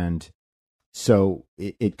 and so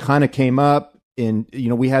it kind of came up. And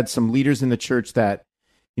we had some leaders in the church that,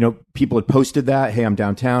 people had posted that, hey, I'm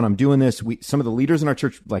downtown, I'm doing this. Some of the leaders in our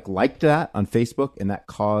church liked that on Facebook, and that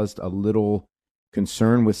caused a little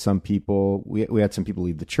concern with some people. We had some people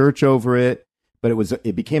leave the church over it, but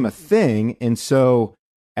it became a thing. And so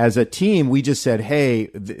as a team, we just said, hey,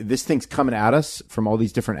 this thing's coming at us from all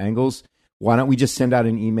these different angles. Why don't we just send out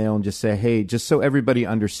an email and just say, hey, just so everybody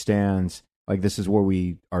understands, like, this is where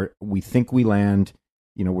we think we land.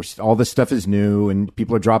 All this stuff is new, and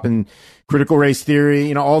people are dropping critical race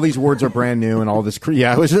theory. All these words are brand new, and all this.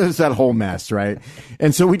 It was that whole mess, right?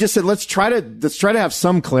 And so we just said, let's try to have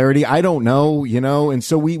some clarity. I don't know, And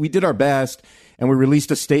so we did our best, and we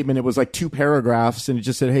released a statement. It was like 2 paragraphs, and it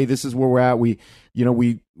just said, hey, this is where we're at. We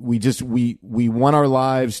want our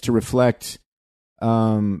lives to reflect,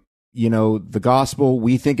 the gospel.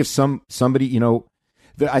 We think if somebody,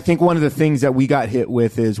 I think one of the things that we got hit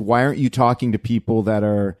with is, why aren't you talking to people that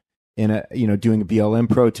are doing a BLM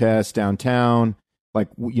protest downtown? Like,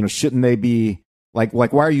 shouldn't they be like, why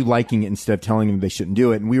are you liking it instead of telling them they shouldn't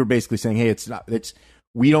do it? And we were basically saying, hey,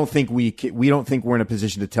 we don't think we're in a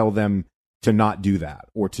position to tell them to not do that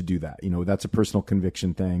or to do that. That's a personal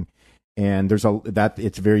conviction thing. And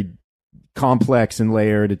it's very complex and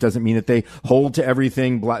layered. It doesn't mean that they hold to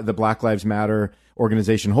everything the Black Lives Matter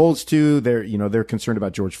organization holds to. They're concerned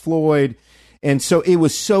about George Floyd. And so it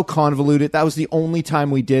was so convoluted. That was the only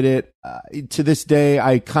time we did it. To this day,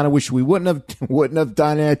 I kind of wish we wouldn't have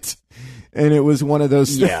done it. And it was one of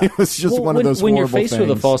those things. It was just one of those horrible things. When you're faced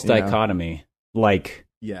with a false dichotomy,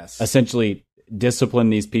 essentially discipline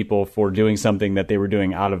these people for doing something that they were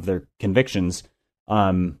doing out of their convictions,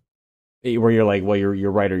 where you're like, well,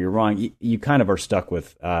 you're right or you're wrong. You kind of are stuck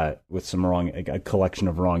with some a collection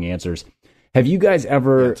of wrong answers. Have you guys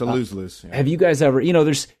ever? It's a lose-lose. Have you guys ever?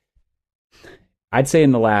 I'd say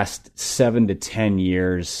in the last 7 to 10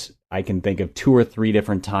 years, I can think of 2 or 3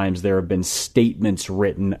 different times there have been statements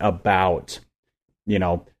written about,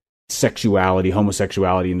 sexuality,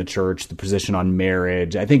 homosexuality in the church, the position on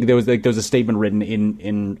marriage. I think there was a statement written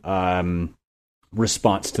in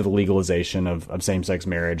response to the legalization of same-sex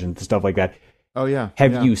marriage and stuff like that. Oh yeah.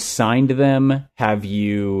 Have you signed them? Have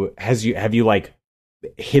you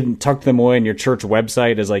tucked them away in your church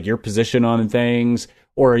website as like your position on things,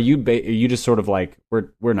 or are you just sort of like,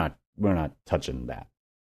 we're not touching that?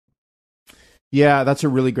 Yeah, that's a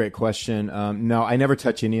really great question. No, I never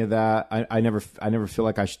touch any of that. I never feel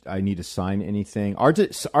like I need to sign anything. Our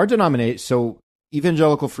denomination, so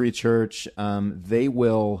Evangelical Free Church,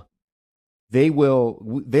 we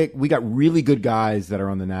got really good guys that are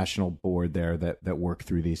on the national board there that work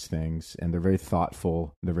through these things, and they're very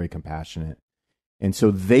thoughtful, they're very compassionate. And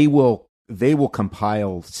so they will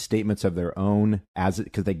compile statements of their own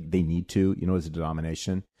because they need to, as a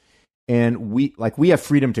denomination. And we have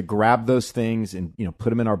freedom to grab those things and, put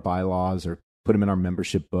them in our bylaws or put them in our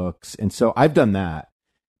membership books. And so I've done that.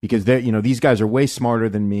 because these guys are way smarter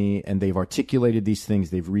than me, and they've articulated these things,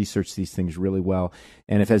 they've researched these things really well.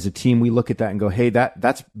 And if as a team we look at that and go, hey,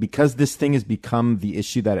 that's because this thing has become the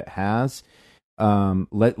issue that it has.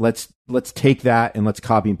 Let's take that and let's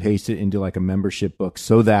copy and paste it into like a membership book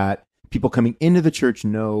so that people coming into the church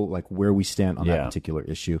know like where we stand on that particular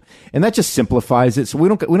issue, and that just simplifies it. So we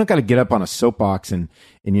don't got to get up on a soapbox and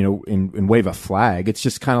wave a flag. It's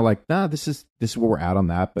just kind of like, nah, this is where we're at on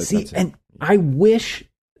that. But see, and I wish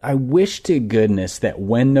to goodness that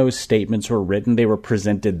when those statements were written, they were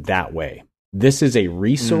presented that way. This is a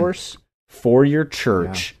resource for your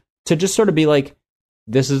church to just sort of be like,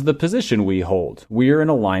 this is the position we hold. We are in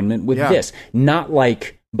alignment with this. Not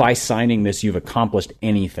like by signing this, you've accomplished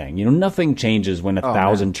anything. Nothing changes when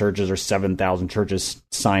 1,000 churches or 7,000 churches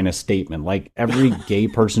sign a statement. Like every gay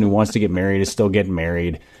person who wants to get married is still getting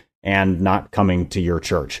married and not coming to your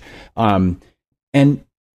church. But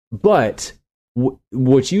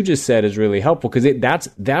what you just said is really helpful, because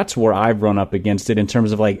that's where I've run up against it in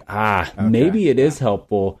terms of like, maybe it is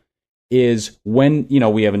helpful is when,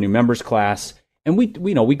 we have a new members class. And we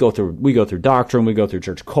go through doctrine, we go through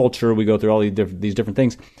church culture, we go through all these different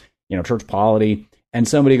things, church polity, and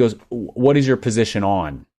somebody goes, "What is your position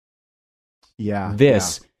on this?" Yeah.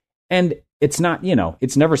 And it's not,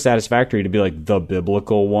 it's never satisfactory to be like the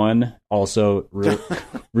biblical one. Also,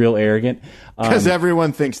 real arrogant, because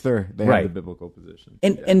everyone thinks they have the biblical position.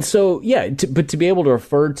 And so but to be able to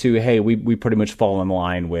refer to, hey, we pretty much fall in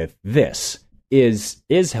line with this is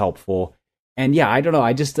helpful. And I don't know,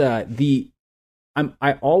 I just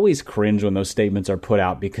I always cringe when those statements are put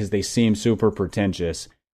out because they seem super pretentious.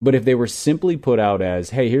 But if they were simply put out as,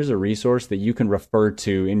 hey, here's a resource that you can refer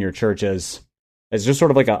to in your church as just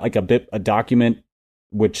sort of like a document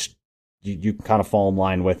which you kind of fall in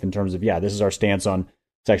line with in terms of, this is our stance on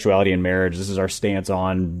sexuality and marriage, this is our stance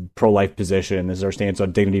on pro-life position, this is our stance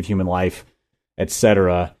on dignity of human life,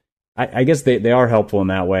 etc. I guess they are helpful in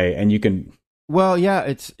that way, and you can. Well,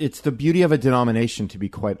 it's the beauty of a denomination, to be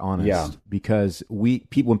quite honest, because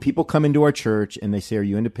when people come into our church and they say, are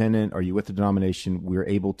you independent? Are you with the denomination? We're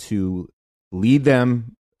able to lead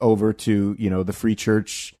them over to, the free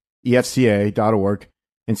church, efca.org,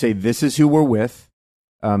 and say, this is who we're with.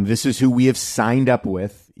 This is who we have signed up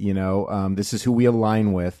with, this is who we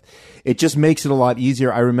align with. It just makes it a lot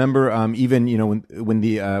easier. I remember, even, when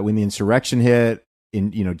the insurrection hit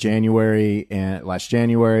in, January and last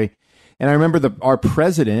January. And I remember our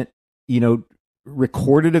president,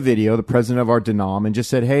 recorded a video, the president of our denom, and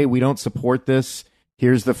just said, hey, we don't support this.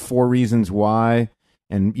 Here's the 4 reasons why.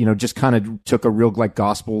 And, just kind of took a real like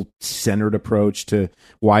gospel-centered approach to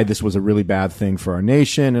why this was a really bad thing for our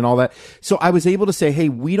nation and all that. So I was able to say, hey,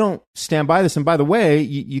 we don't stand by this. And by the way,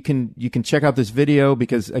 you can check out this video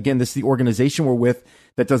because, again, this is the organization we're with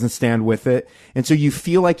that doesn't stand with it. And so you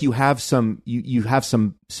feel like you have some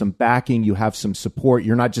backing, you have some support.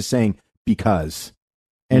 You're not just saying, because,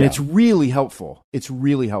 and it's really helpful. It's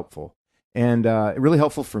really helpful, and really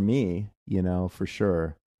helpful for me, for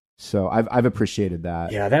sure. So I've appreciated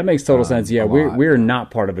that. Yeah, that makes total sense. Yeah, we're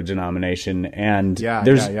not part of a denomination, and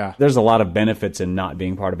there's a lot of benefits in not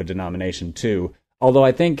being part of a denomination too. Although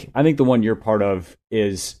I think the one you're part of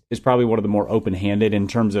is probably one of the more open-handed in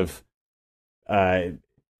terms of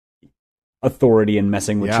authority and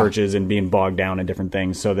messing with churches and being bogged down in different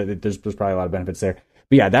things. So that there's probably a lot of benefits there.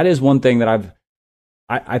 But that is one thing that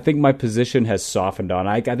I think my position has softened on.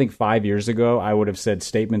 I think 5 years ago, I would have said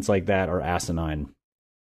statements like that are asinine.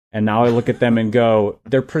 And now I look at them and go,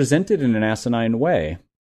 they're presented in an asinine way.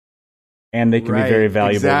 And they can be very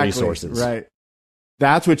valuable resources. Right.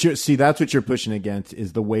 That's what you're pushing against,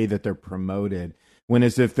 is the way that they're promoted. When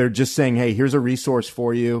as if they're just saying, hey, here's a resource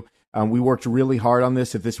for you. We worked really hard on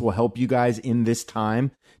this. If this will help you guys in this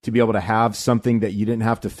time to be able to have something that you didn't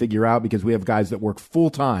have to figure out, because we have guys that work full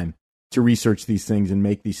time to research these things and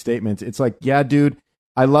make these statements. It's like, yeah, dude,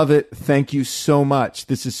 I love it. Thank you so much.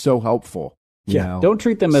 This is so helpful. Don't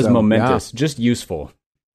treat them as momentous, just useful.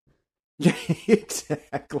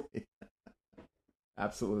 Exactly.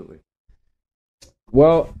 Absolutely.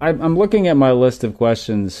 Well, I'm looking at my list of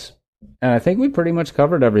questions, and I think we pretty much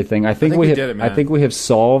covered everything. I think we have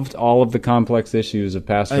solved all of the complex issues of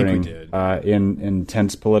pastoring in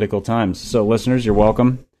intense political times. So, listeners, you're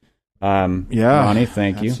welcome. Ronnie,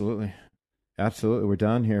 thank you. Absolutely. We're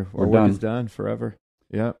done here. Our work is done forever.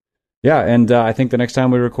 Yeah. Yeah, and I think the next time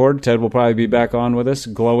we record, Ted will probably be back on with us,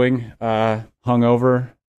 glowing, hungover,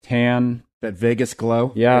 tan. That Vegas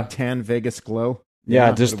glow. Yeah. That tan Vegas glow.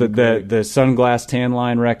 Yeah, just the sunglass tan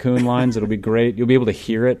line, raccoon lines. It'll be great. You'll be able to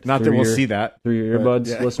hear it. Not that we'll see that. Through your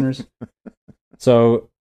earbuds, listeners. So,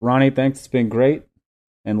 Ronnie, thanks. It's been great.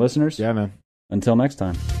 And listeners. Yeah, man. Until next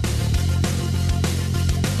time.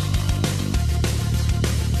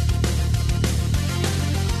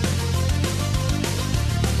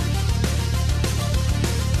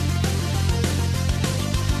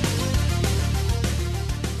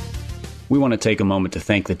 We want to take a moment to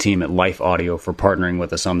thank the team at Life Audio for partnering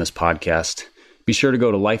with us on this podcast. Be sure to go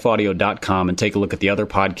to lifeaudio.com and take a look at the other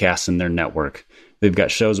podcasts in their network. They've got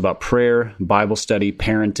shows about prayer, Bible study,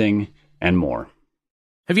 parenting, and more.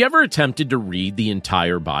 Have you ever attempted to read the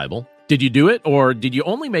entire Bible? Did you do it, or did you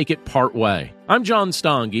only make it part way? I'm John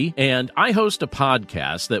Stange, and I host a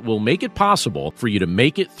podcast that will make it possible for you to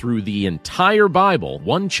make it through the entire Bible,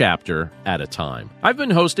 one chapter at a time. I've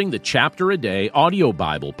been hosting the Chapter a Day audio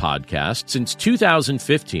Bible podcast since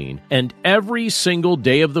 2015, and every single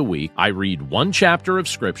day of the week, I read one chapter of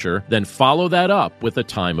Scripture, then follow that up with a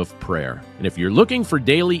time of prayer. And if you're looking for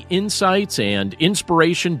daily insights and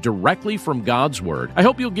inspiration directly from God's Word, I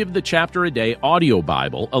hope you'll give the Chapter a Day audio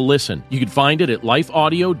Bible a listen. You can find it at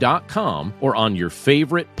lifeaudio.com or on your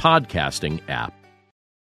favorite podcasting app.